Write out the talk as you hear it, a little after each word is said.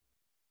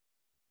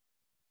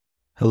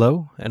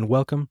Hello, and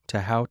welcome to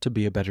How to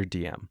Be a Better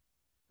DM.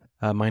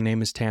 My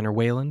name is Tanner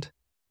Wayland,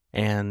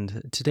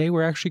 and today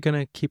we're actually going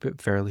to keep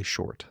it fairly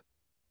short.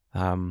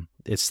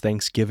 It's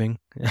Thanksgiving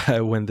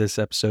when this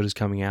episode is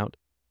coming out,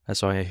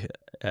 so I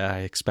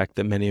expect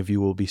that many of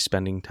you will be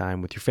spending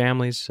time with your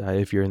families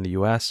if you're in the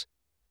U.S.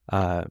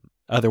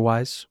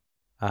 Otherwise,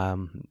 I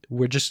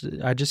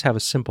just have a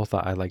simple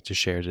thought I'd like to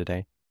share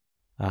today.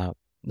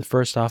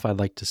 First off, I'd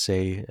like to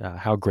say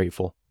how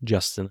grateful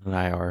Justin and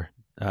I are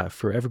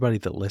for everybody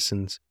that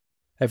listens,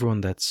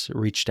 everyone that's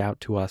reached out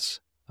to us,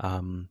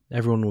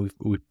 everyone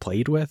we've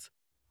played with.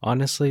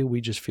 Honestly, we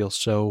just feel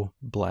so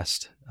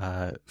blessed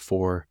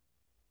for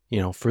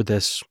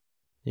this,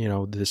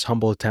 this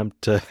humble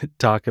attempt to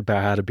talk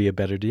about how to be a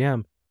better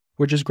DM.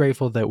 We're just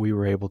grateful that we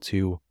were able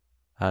to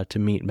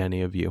meet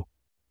many of you,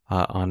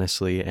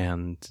 honestly,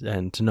 and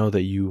to know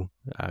that you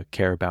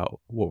care about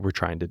what we're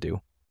trying to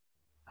do.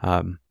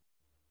 And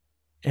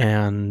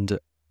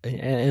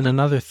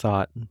another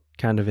thought,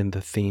 kind of in the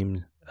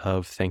theme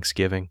of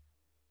Thanksgiving,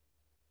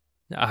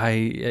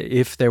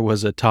 if there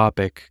was a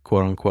topic,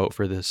 quote unquote,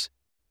 for this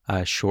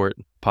short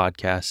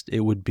podcast,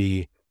 it would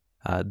be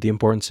the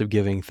importance of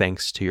giving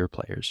thanks to your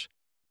players.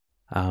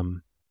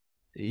 I've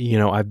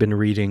been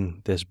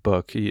reading this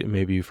book,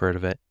 maybe you've heard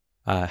of it,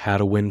 How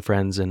to Win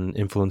Friends and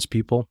Influence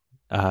People.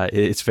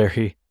 It's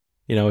very,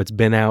 it's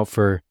been out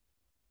for,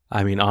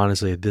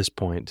 honestly, at this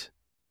point,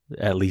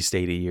 at least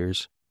 80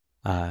 years.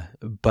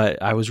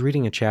 But I was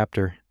reading a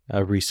chapter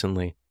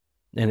recently,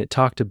 and it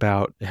talked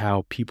about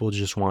how people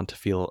just want to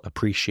feel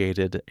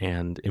appreciated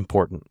and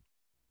important,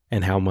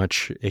 and how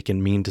much it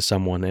can mean to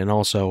someone, and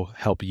also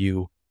help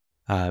you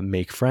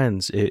make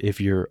friends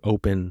if you're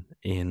open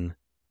in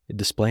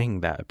displaying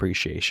that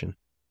appreciation.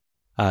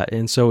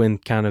 And so in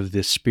kind of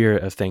this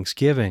spirit of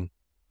Thanksgiving,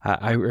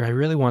 I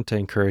really want to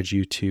encourage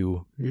you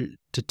to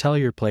tell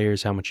your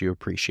players how much you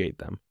appreciate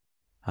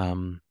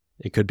them.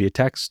 It could be a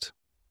text.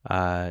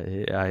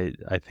 I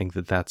think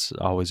that that's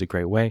always a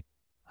great way.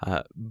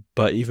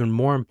 But even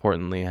more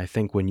importantly, I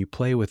think when you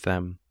play with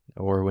them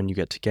or when you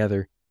get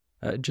together,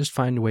 just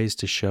find ways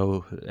to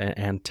show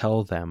and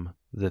tell them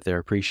that they're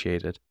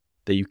appreciated,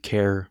 that you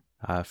care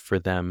for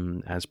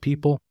them as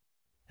people,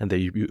 and that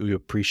you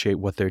appreciate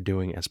what they're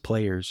doing as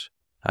players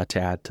to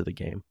add to the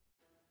game.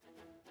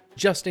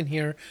 Justin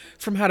here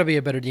from How to Be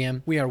a Better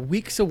DM. We are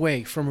weeks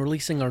away from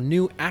releasing our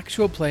new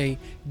actual play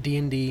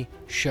D&D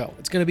show.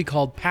 It's going to be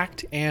called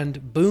Pact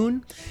and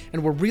Boon,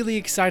 and we're really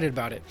excited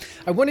about it.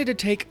 I wanted to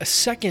take a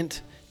second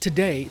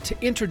today to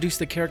introduce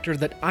the character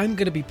that I'm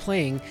going to be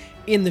playing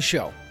in the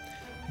show,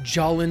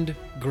 Jolland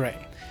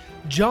Grey.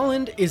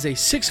 Jolland is a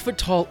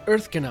 6-foot-tall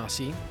Earth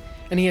Genasi,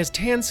 and he has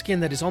tan skin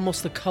that is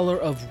almost the color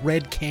of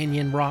Red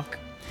Canyon rock.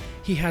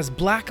 He has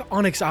black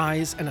onyx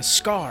eyes and a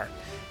scar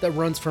that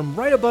runs from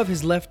right above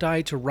his left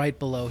eye to right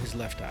below his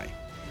left eye.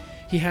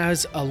 He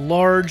has a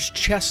large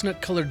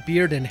chestnut-colored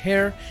beard and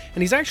hair,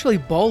 and he's actually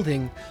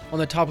balding on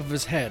the top of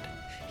his head.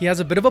 He has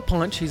a bit of a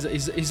paunch.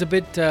 He's a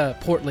bit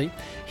portly.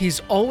 He's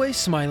always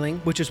smiling,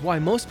 which is why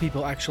most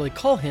people actually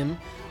call him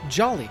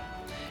Jolly.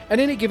 At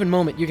any given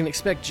moment, you can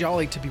expect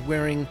Jolly to be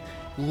wearing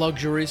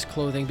luxurious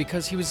clothing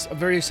because he was a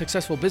very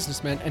successful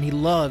businessman and he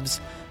loves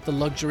the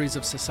luxuries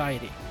of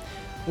society.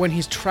 When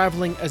he's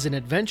traveling as an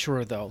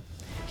adventurer, though,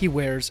 he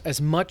wears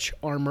as much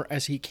armor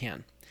as he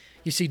can.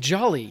 You see,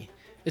 Jolly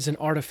is an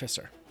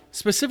artificer,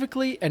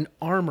 specifically an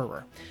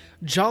armorer.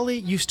 Jolly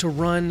used to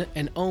run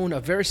and own a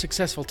very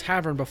successful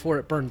tavern before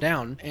it burned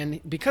down, and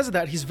because of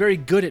that, he's very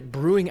good at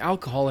brewing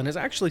alcohol and is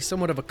actually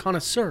somewhat of a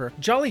connoisseur.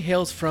 Jolly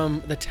hails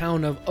from the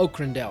town of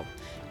Oakrendale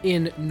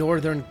in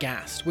northern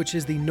Gast, which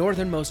is the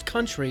northernmost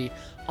country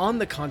on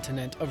the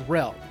continent of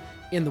Rel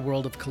in the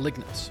world of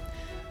Calignos.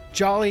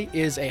 Jolly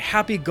is a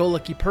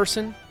happy-go-lucky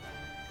person,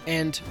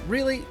 and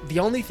really, the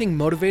only thing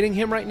motivating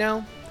him right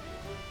now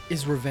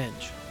is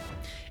revenge.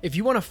 If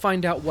you want to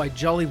find out why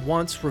Jolly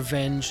wants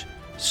revenge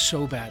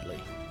so badly,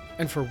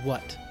 and for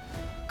what,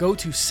 go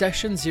to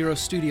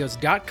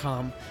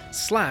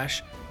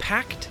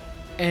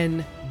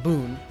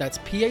sessionzerostudios.com/pactnboon, that's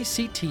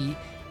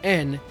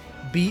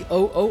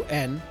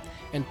PACTNBOON,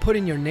 and put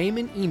in your name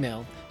and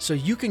email so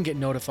you can get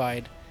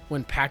notified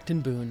when Pact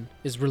and Boon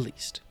is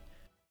released.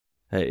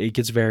 It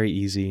gets very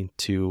easy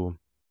to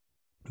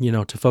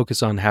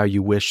focus on how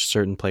you wish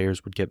certain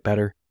players would get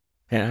better.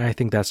 And I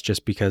think that's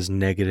just because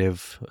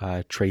negative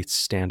traits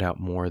stand out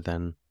more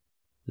than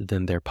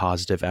their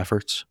positive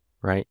efforts,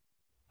 right?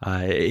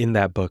 In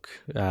that book,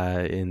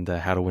 in the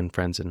How to Win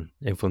Friends and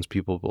Influence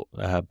People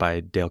by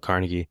Dale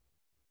Carnegie,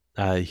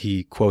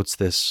 he quotes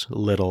this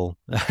little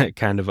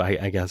kind of,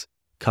 I guess,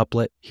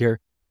 couplet here.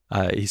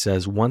 He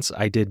says, "Once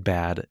I did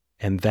bad,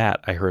 and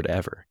that I heard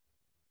ever.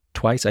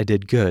 Twice I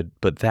did good,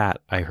 but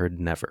that I heard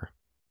never."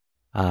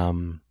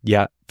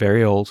 Yeah,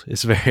 very old.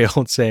 It's a very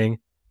old saying,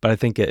 but I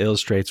think it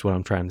illustrates what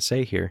I'm trying to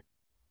say here,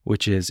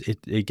 which is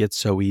it gets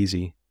so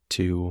easy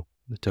to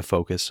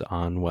focus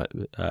on what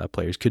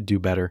players could do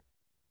better.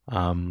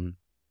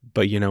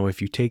 But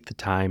if you take the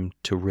time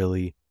to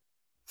really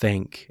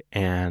think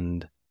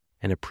and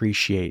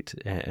appreciate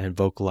and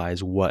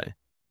vocalize what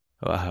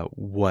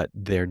what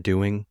they're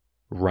doing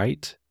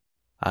right,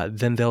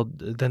 then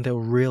they'll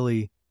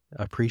really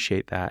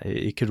appreciate that.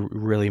 It could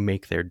really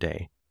make their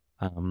day.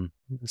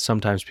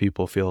 Sometimes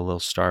people feel a little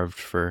starved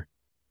for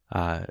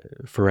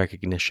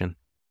recognition,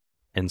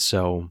 and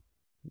so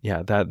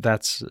yeah,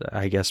 that's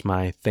I guess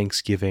my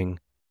Thanksgiving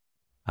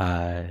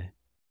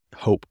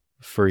hope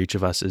for each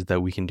of us is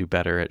that we can do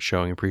better at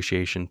showing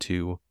appreciation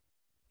to,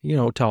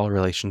 to all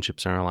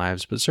relationships in our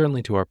lives, but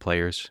certainly to our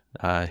players,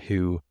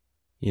 who,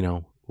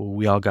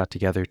 we all got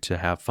together to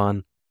have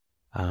fun.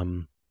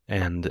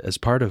 And as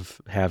part of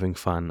having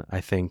fun,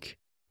 I think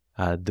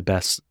the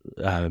best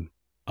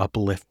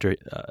uplifter,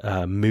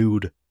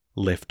 mood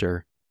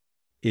lifter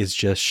is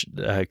just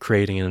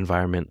creating an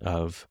environment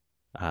of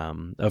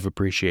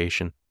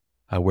appreciation,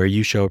 where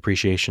you show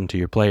appreciation to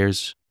your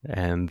players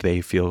and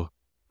they feel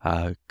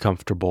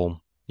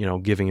comfortable,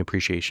 giving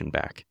appreciation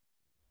back.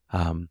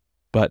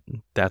 But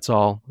that's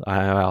all.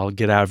 I'll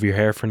get out of your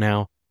hair for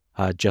now.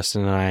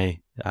 Justin and I,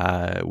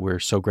 we're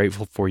so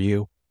grateful for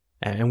you,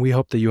 and we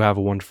hope that you have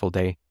a wonderful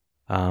day,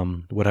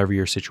 whatever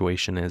your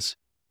situation is.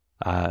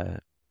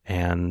 And,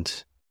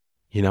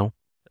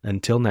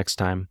 until next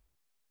time,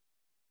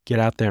 get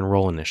out there and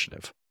roll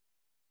initiative.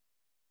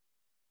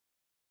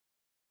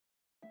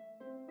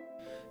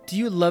 Do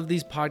you love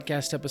these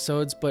podcast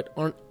episodes but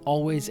aren't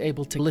always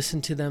able to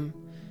listen to them?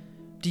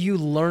 Do you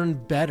learn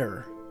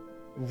better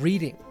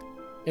reading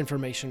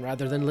information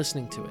rather than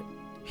listening to it?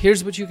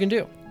 Here's what you can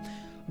do.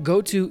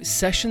 Go to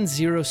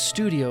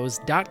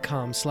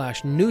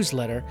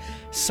sessionzerostudios.com/newsletter.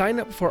 Sign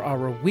up for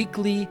our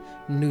weekly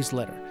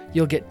newsletter.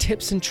 You'll get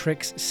tips and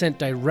tricks sent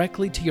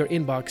directly to your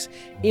inbox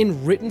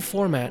in written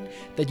format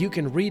that you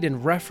can read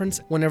and reference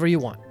whenever you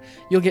want.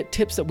 You'll get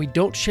tips that we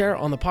don't share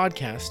on the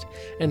podcast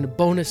and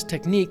bonus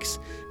techniques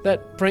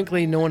that,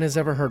 frankly, no one has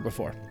ever heard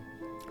before.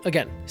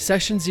 Again,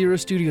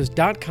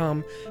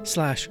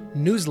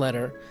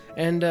 sessionzerostudios.com/newsletter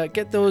and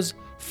get those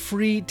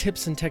free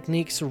tips and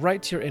techniques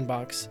right to your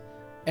inbox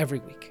every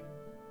week.